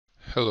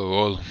Hello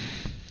all,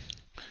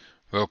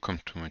 welcome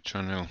to my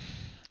channel.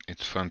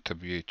 It's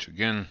FantaBH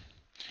again,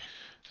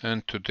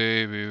 and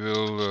today we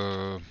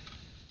will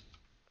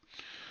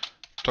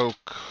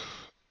talk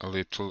a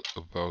little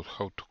about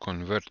how to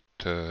convert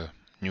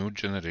new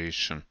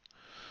generation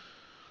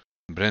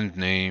brand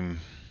name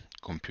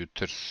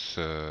computers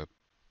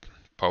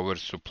power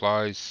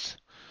supplies.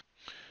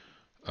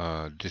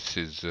 This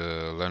is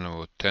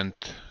Lenovo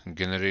 10th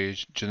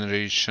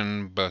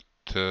generation, but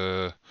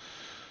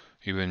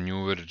even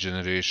newer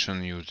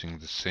generation using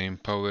the same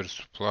power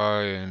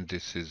supply, and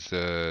this is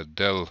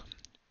DELL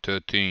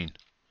 13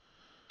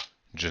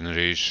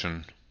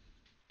 generation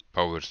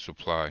power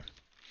supply.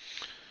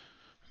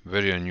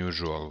 Very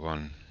unusual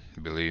one,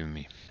 believe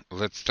me.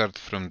 Let's start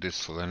from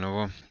this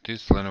Lenovo.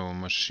 This Lenovo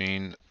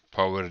machine,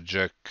 power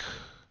jack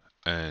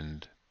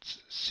and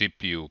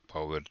CPU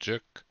power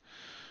jack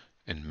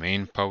and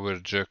main power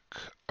jack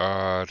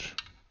are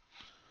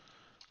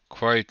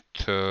quite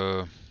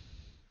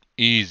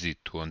easy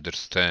to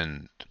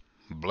understand.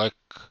 Black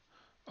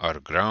are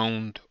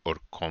ground or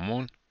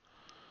common.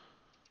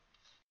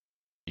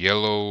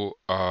 Yellow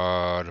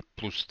are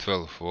plus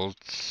 12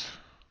 volts.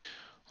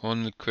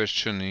 Only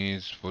question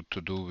is what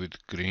to do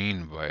with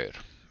green wire.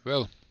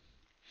 Well,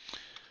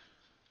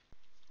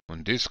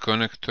 on this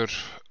connector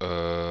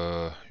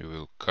you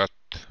will cut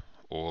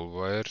all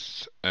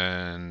wires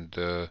and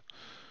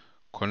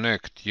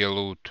connect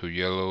yellow to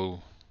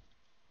yellow,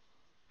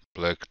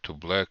 black to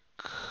black,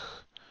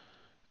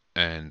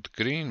 and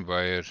green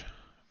wire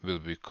will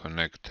be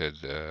connected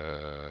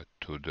to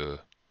the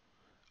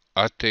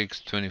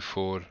ATX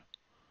 24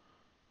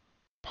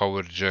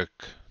 power jack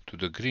to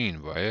the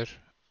green wire,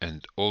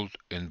 and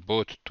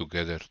both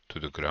together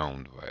to the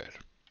ground wire.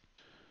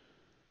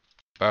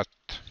 But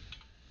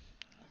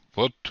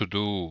what to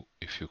do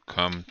if you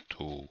come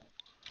to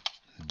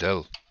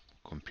Dell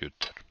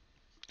computer?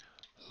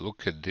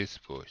 Look at this,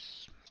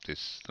 boys. This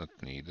is not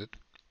needed.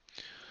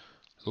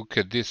 Look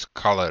at these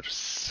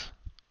colors.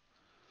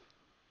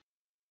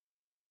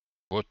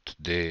 What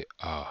they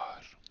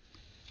are.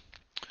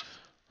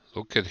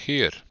 Look at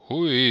here.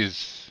 Who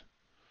is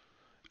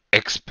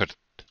expert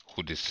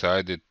who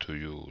decided to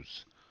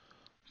use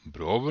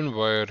broken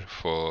wire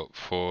for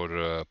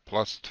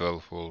plus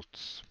 12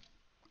 volts?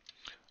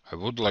 I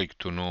would like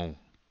to know,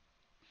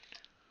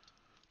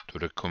 to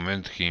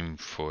recommend him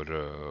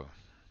for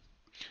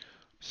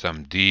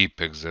some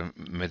deep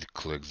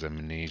medical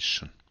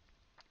examination.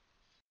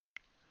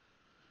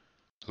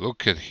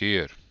 Look at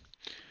here.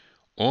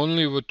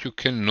 Only what you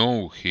can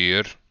know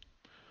here,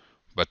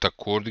 but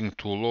according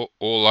to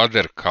all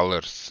other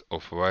colors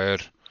of wire,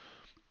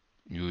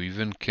 you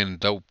even can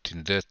doubt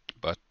in that.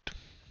 But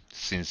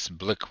since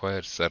black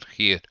wires are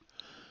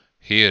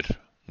here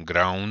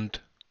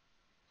ground,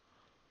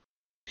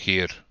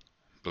 here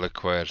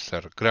black wires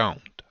are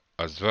ground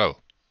as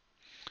well.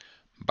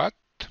 But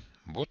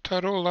what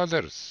are all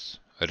others?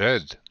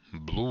 Red,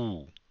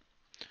 blue,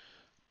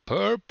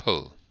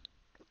 purple,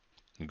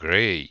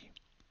 gray.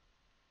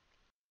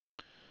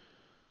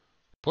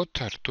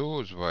 What are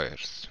those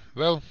wires?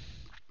 Well,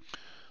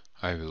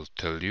 I will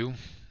tell you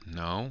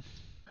now.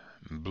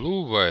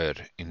 Blue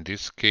wire in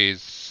this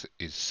case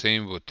is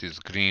same what is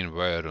green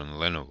wire on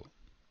Lenovo.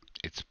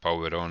 It's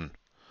power on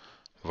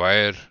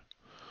wire.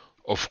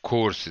 Of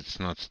course it's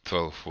not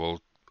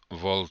 12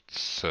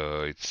 volts,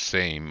 it's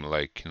same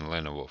like in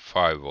Lenovo,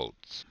 5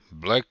 volts.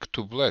 Black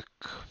to black.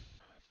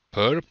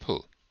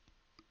 Purple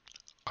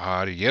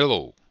are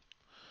yellow.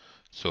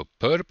 So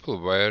purple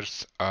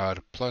wires are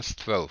plus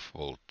 12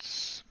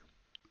 volts.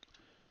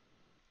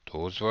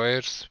 Those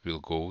wires will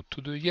go to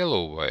the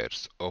yellow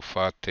wires of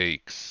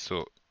ATX.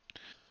 So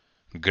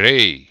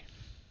gray,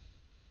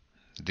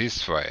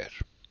 this wire,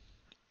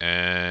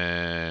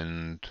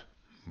 and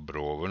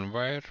brown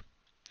wire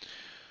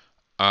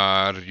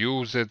are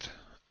used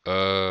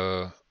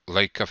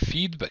like a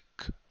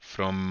feedback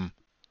from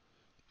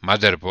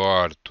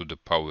motherboard to the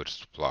power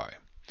supply.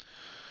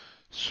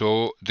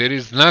 So there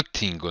is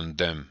nothing on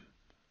them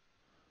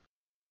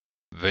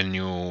when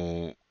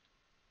you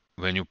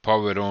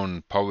power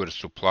on power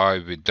supply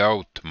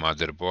without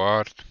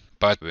motherboard.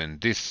 But when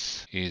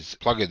this is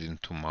plugged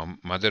into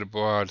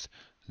motherboard,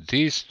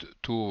 these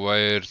two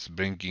wires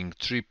bringing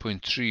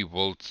 3.3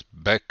 volts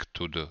back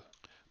to the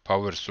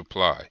power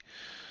supply.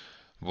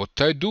 What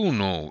I do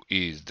know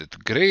is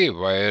that gray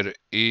wire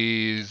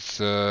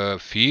is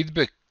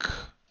feedback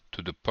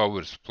to the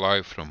power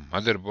supply from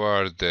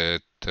motherboard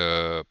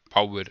that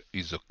power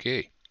is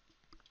okay.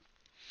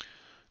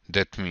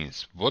 That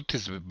means what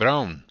is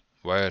brown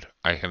wire,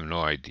 I have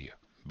no idea,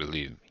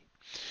 believe me.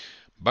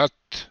 But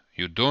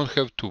you don't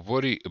have to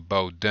worry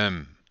about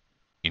them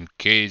in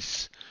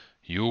case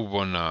you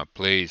wanna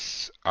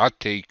place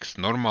ATX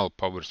normal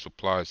power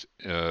supplies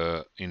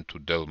into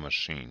Dell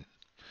machine.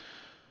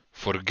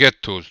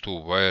 Forget those two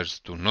wires,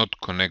 do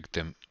not connect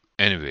them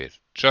anywhere,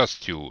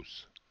 just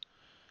use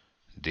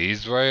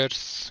these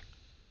wires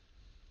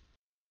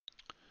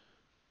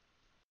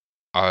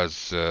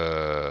as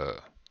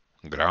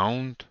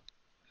ground,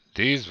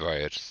 these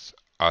wires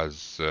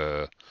as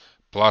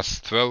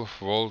plus 12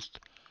 volts,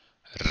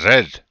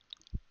 red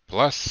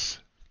plus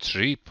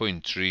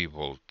 3.3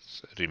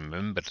 volts.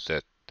 Remember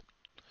that.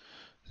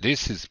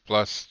 This is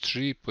plus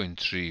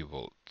 3.3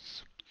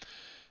 volts.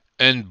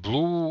 And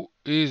blue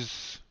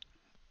is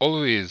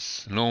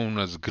always known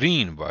as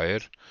green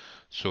wire,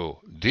 so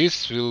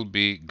this will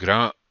be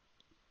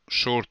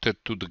shorted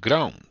to the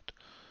ground.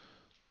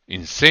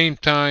 In same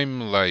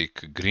time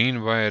like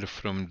green wire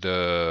from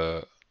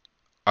the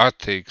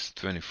ATX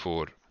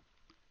 24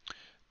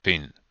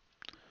 pin.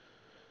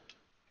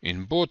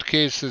 In both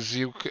cases,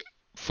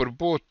 for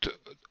both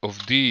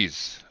of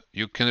these,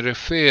 you can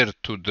refer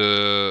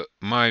to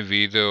my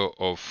video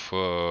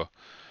of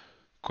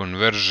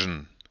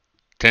conversion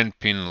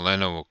 10-pin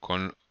Lenovo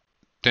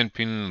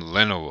 10-pin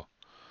Lenovo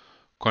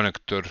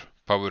connector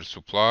power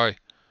supply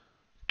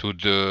to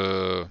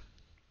the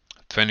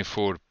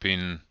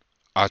 24-pin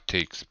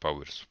ATX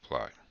power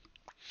supply.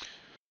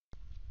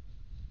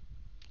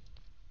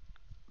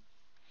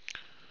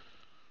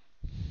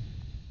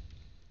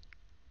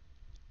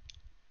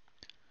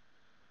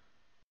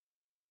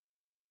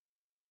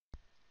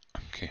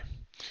 Okay,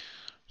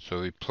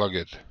 so we plug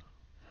it,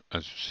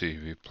 as you see,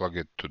 we plug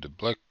it to the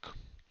black,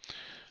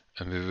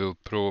 and we will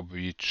probe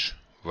each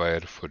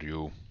wire for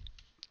you.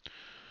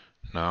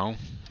 Now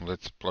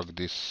let's plug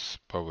this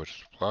power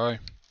supply.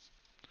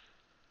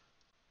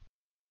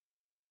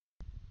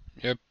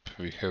 Yep,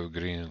 we have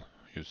green,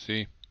 you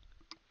see,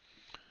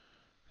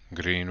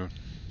 green.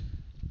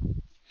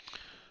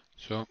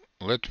 So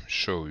let me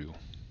show you.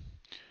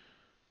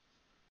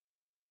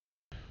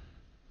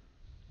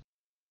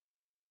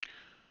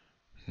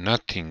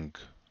 Nothing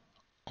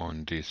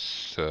on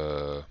this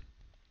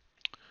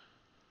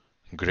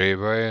gray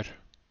wire,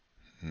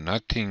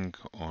 nothing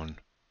on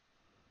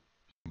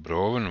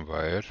brown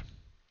wire,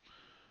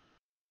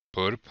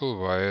 purple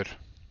wire.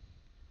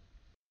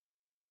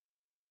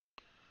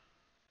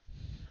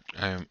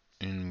 I am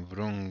in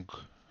wrong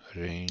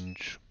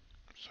range,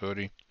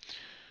 sorry.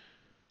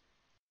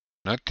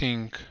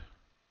 Nothing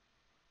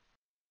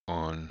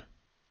on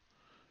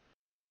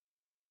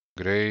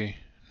gray,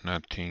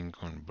 nothing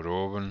on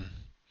brown.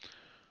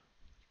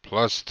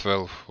 Plus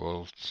 12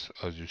 volts,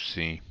 as you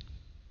see.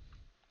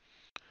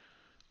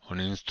 On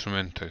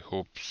instrument,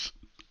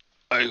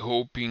 I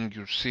hoping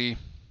you see.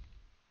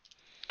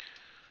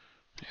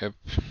 Yep,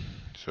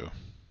 so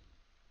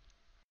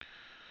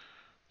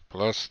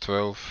plus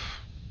 12,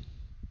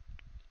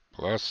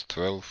 plus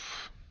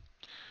 12,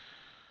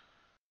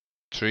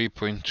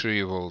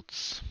 3.3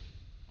 volts,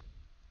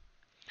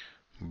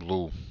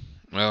 blue,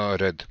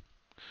 red.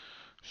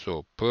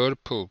 So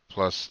purple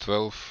plus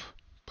 12,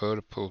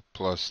 purple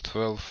plus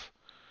 12,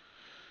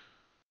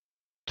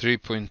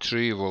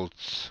 3.3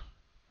 volts,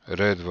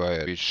 red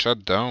wire. We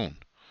shut down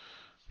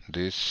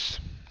this,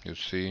 you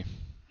see,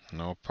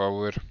 no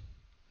power.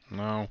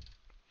 Now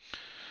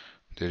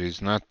there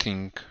is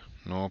nothing,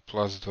 no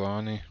plus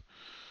 20.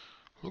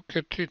 Look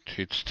at it,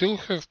 it still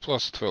have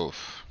plus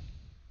 12.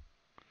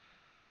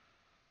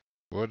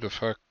 What the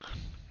fuck?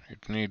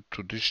 It need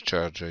to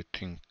discharge, I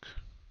think.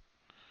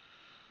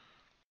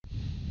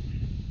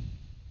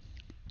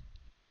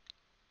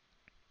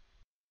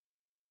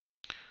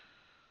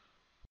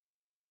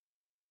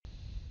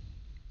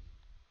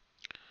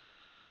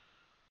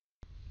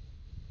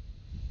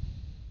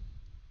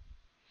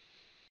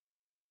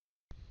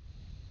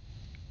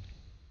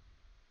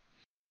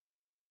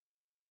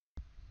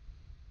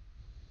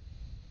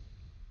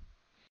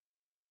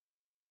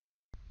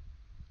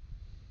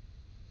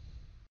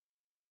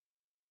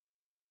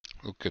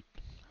 Look at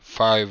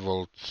 5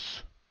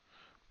 volts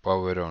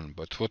power on.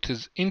 But what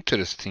is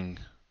interesting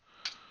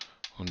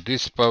on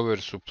this power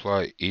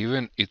supply,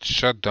 even it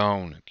shut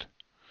down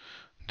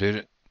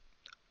there,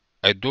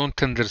 I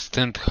don't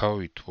understand how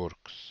it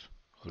works,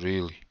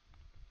 really.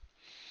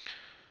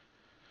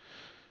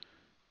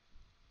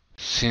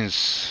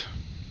 Since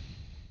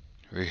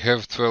we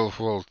have 12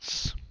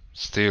 volts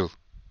still,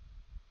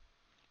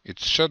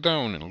 it's shut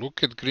down, and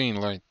look at green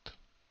light.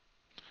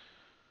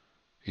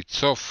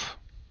 It's off.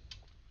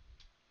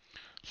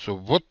 So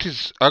what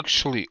is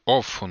actually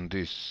off on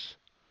this?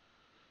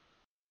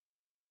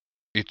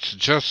 It's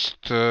just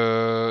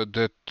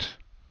that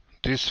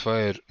this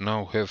wire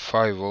now have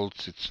 5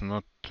 volts, it's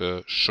not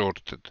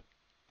shorted.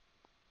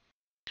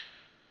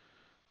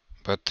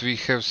 But we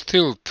have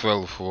still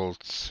 12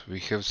 volts, we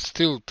have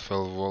still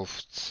 12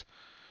 volts.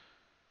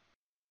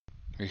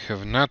 We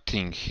have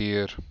nothing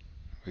here,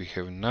 we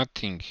have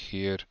nothing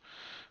here.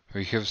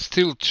 We have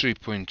still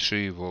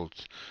 3.3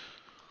 volts.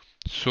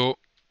 So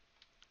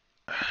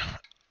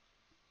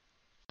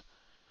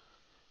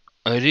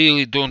I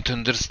really don't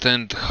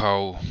understand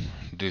how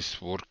this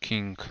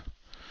working.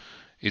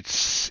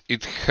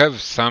 It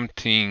have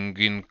something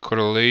in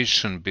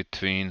correlation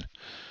between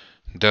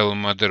DELL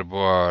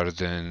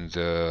motherboard and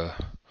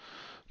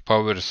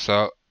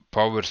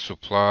power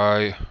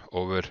supply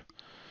over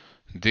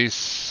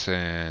this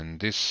and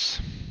this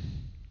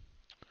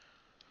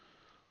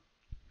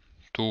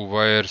two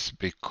wires,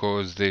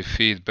 because they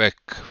feedback.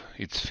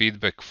 It's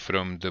feedback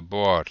from the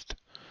board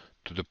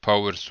to the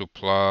power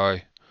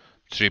supply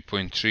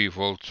 3.3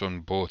 volts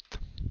on both.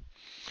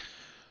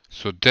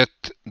 So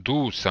that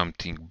do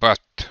something, but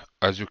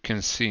as you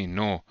can see,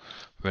 no,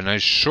 when I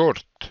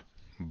short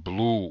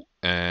blue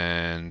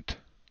and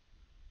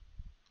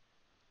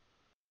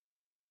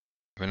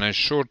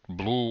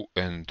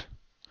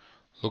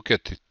look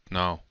at it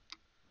now,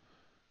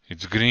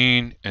 it's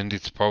green and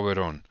it's power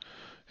on,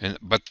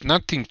 but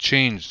nothing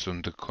changed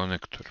on the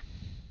connector.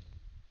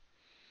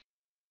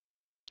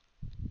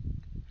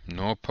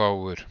 No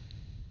power,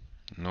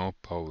 no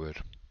power.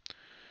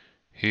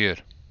 Here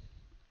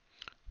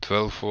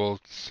 12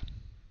 volts,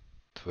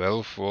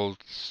 12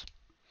 volts,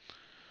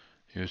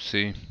 you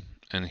see,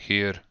 and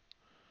here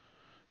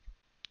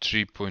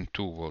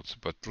 3.2 volts.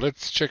 But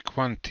let's check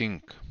one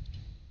thing.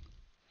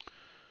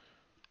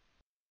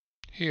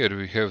 Here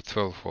we have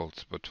 12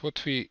 volts, but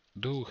what we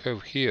do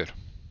have here,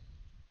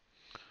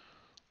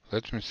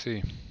 let me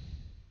see.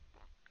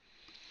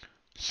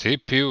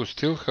 CPU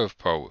still have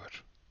power.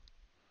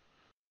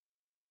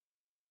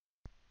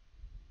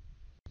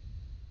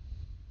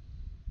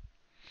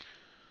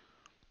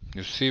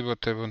 You see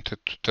what I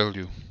wanted to tell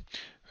you.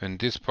 When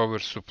this power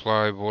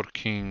supply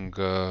working,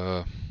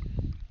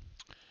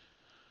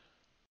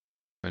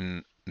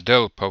 when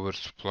DELL power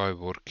supply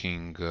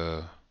working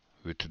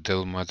with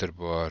DELL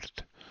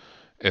motherboard,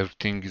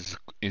 everything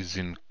is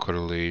in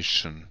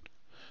correlation,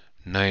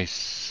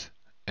 nice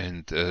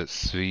and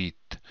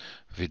sweet.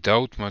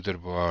 Without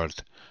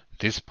motherboard,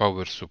 this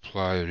power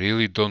supply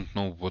really don't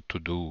know what to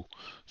do,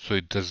 so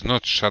it does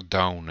not shut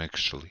down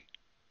actually.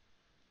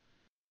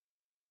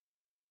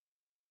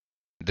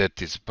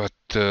 That is, but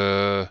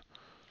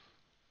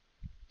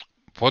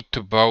what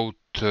about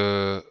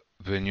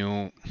when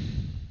you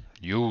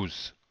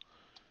use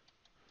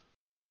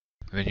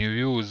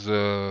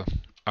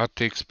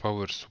ATX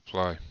power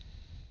supply?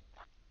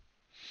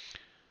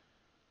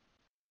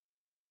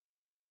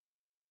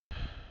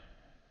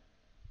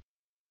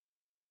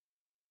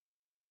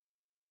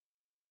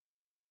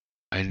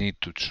 I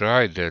need to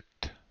try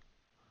that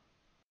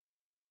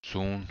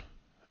soon.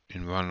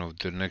 In one of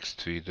the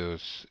next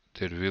videos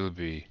there will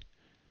be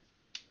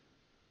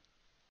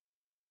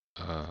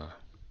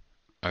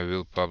I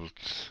will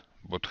publish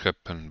what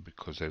happened,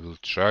 because I will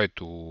try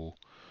to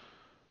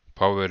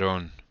power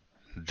on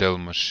DELL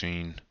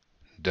machine,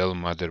 DELL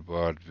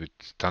motherboard with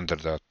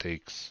standard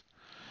ATX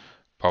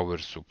power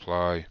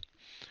supply,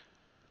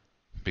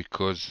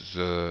 because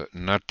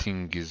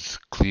nothing is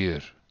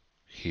clear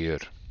here.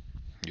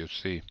 You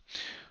see,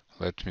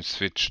 let me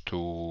switch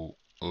to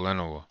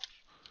Lenovo.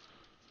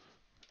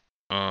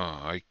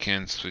 I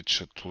can't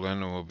switch it to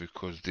Lenovo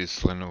because this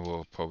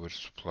Lenovo power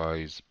supply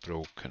is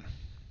broken.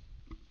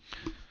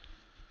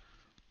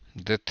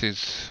 That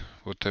is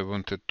what I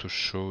wanted to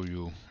show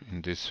you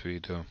in this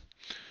video.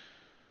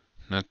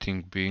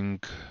 Nothing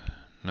big,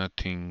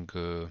 nothing,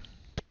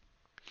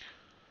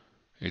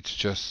 it's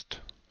just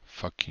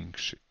fucking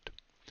shit.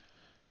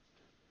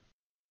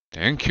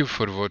 Thank you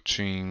for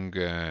watching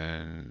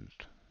and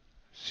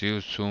see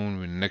you soon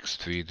with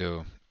next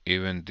video.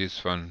 Even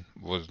this one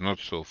was not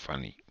so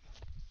funny.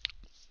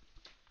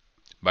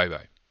 Bye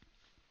bye.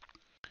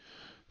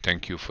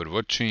 Thank you for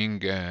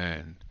watching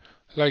and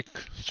like,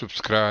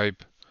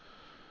 subscribe,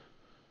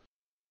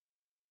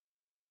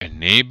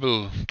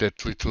 enable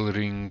that little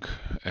ring,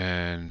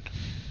 and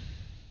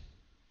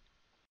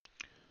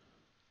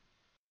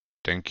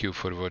thank you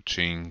for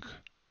watching.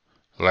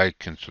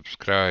 Like and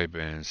subscribe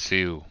and see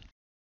you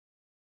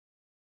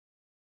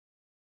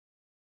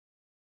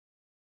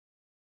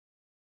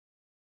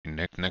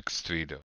in next video.